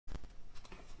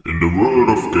In the world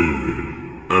of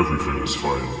gaming, everything is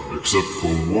fine, except for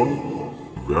one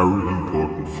very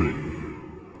important thing.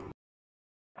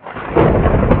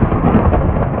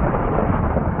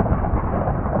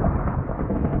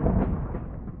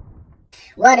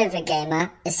 What if a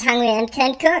gamer is hungry and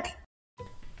can't cook?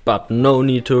 But no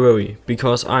need to worry,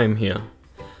 because I'm here.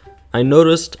 I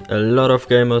noticed a lot of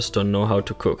gamers don't know how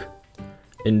to cook.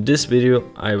 In this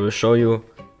video I will show you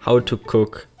how to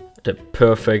cook the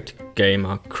perfect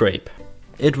gamer crepe.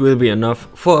 It will be enough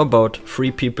for about 3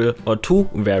 people or 2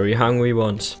 very hungry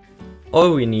ones.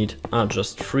 All we need are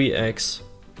just 3 eggs,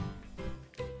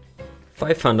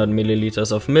 500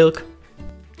 milliliters of milk,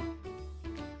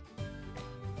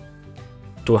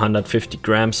 250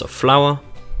 grams of flour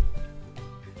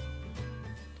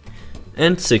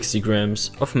and 60 grams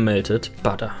of melted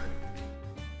butter.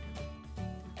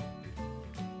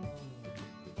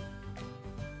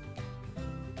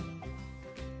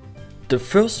 The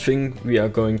first thing we are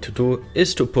going to do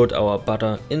is to put our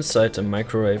butter inside the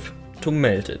microwave to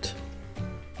melt it.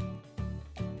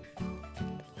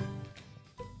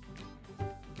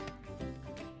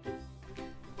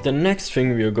 The next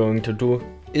thing we are going to do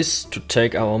is to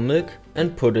take our milk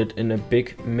and put it in a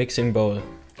big mixing bowl,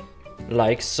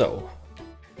 like so.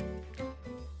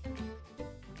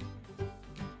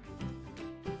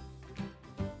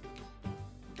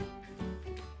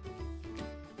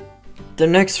 The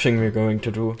next thing we're going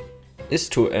to do is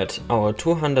to add our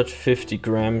 250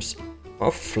 grams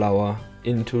of flour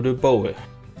into the bowl.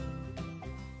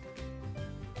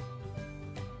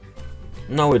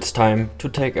 Now it's time to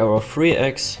take our 3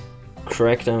 eggs,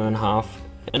 crack them in half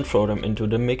and throw them into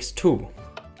the mix too.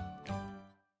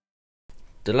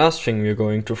 The last thing we're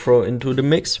going to throw into the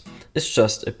mix is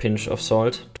just a pinch of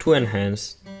salt to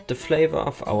enhance the flavor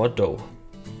of our dough.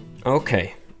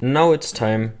 Okay, now it's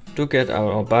time to get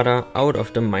our butter out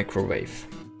of the microwave.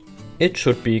 It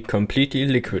should be completely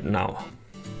liquid now.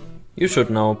 You should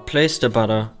now place the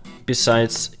butter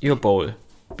besides your bowl,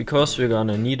 because we're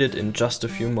gonna need it in just a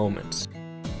few moments.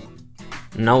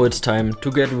 Now it's time to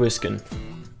get whisking.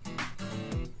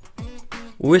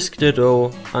 Whisk the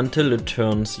dough until it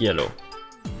turns yellow.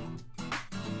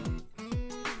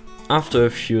 After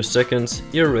a few seconds,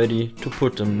 you're ready to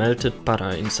put the melted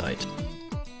butter inside.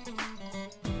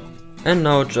 And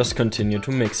now just continue to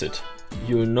mix it.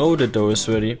 You'll know the dough is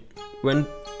ready when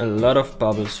a lot of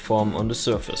bubbles form on the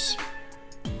surface.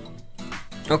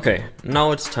 Okay,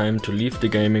 now it's time to leave the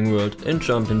gaming world and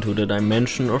jump into the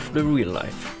dimension of the real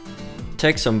life.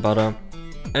 Take some butter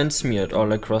and smear it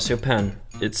all across your pan.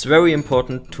 It's very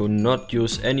important to not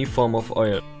use any form of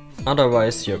oil,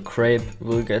 otherwise your crepe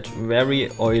will get very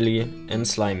oily and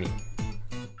slimy.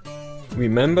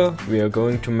 Remember, we are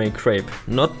going to make crepe,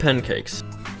 not pancakes.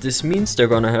 This means they're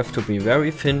gonna have to be very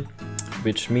thin,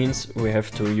 which means we have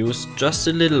to use just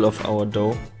a little of our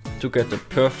dough to get the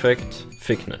perfect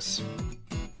thickness.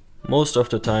 Most of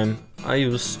the time I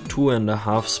use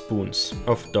 2.5 spoons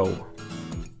of dough.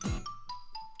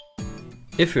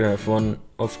 If you have one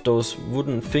of those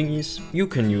wooden thingies, you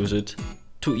can use it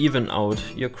to even out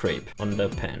your crepe on the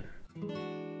pan.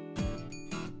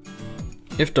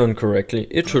 If done correctly,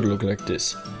 it should look like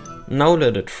this. Now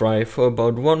let it fry for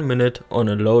about 1 minute on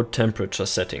a low temperature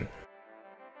setting.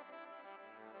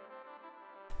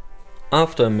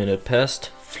 After a minute passed,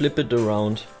 flip it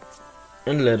around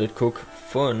and let it cook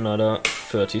for another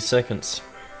 30 seconds.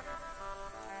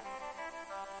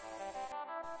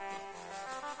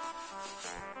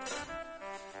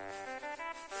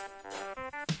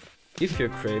 If your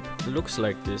crepe looks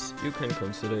like this, you can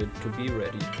consider it to be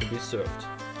ready to be served.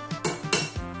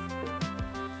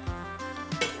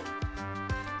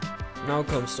 Now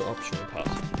comes the optional part.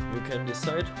 You can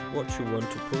decide what you want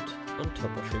to put on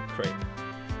top of your crepe.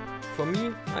 For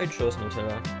me, I chose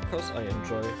Nutella because I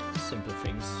enjoy simple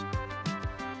things.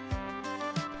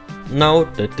 Now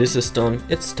that this is done,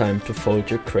 it's time to fold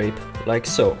your crepe like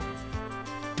so.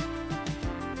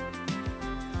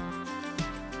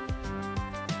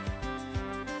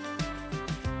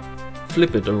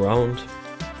 Flip it around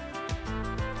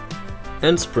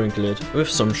and sprinkle it with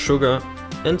some sugar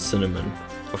and cinnamon.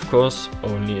 Of course,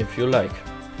 only if you like.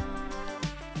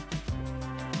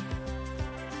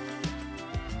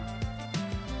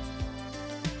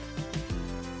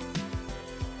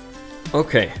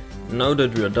 Okay, now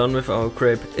that we are done with our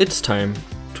crepe, it's time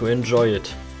to enjoy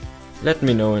it. Let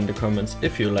me know in the comments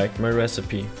if you liked my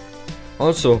recipe.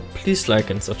 Also, please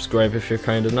like and subscribe if you're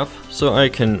kind enough, so I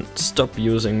can stop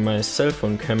using my cell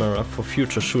phone camera for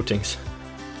future shootings.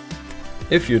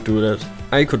 If you do that,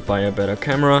 I could buy a better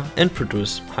camera and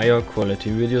produce higher quality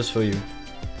videos for you.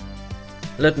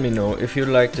 Let me know if you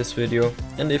like this video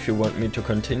and if you want me to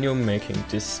continue making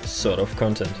this sort of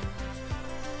content.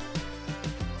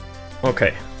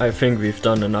 Okay, I think we've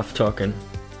done enough talking.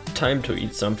 Time to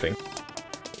eat something.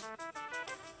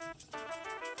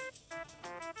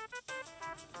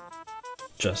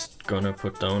 Just gonna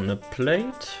put down a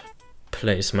plate,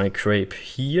 place my crepe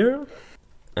here,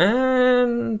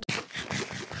 and...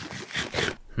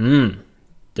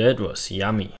 that was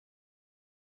yummy.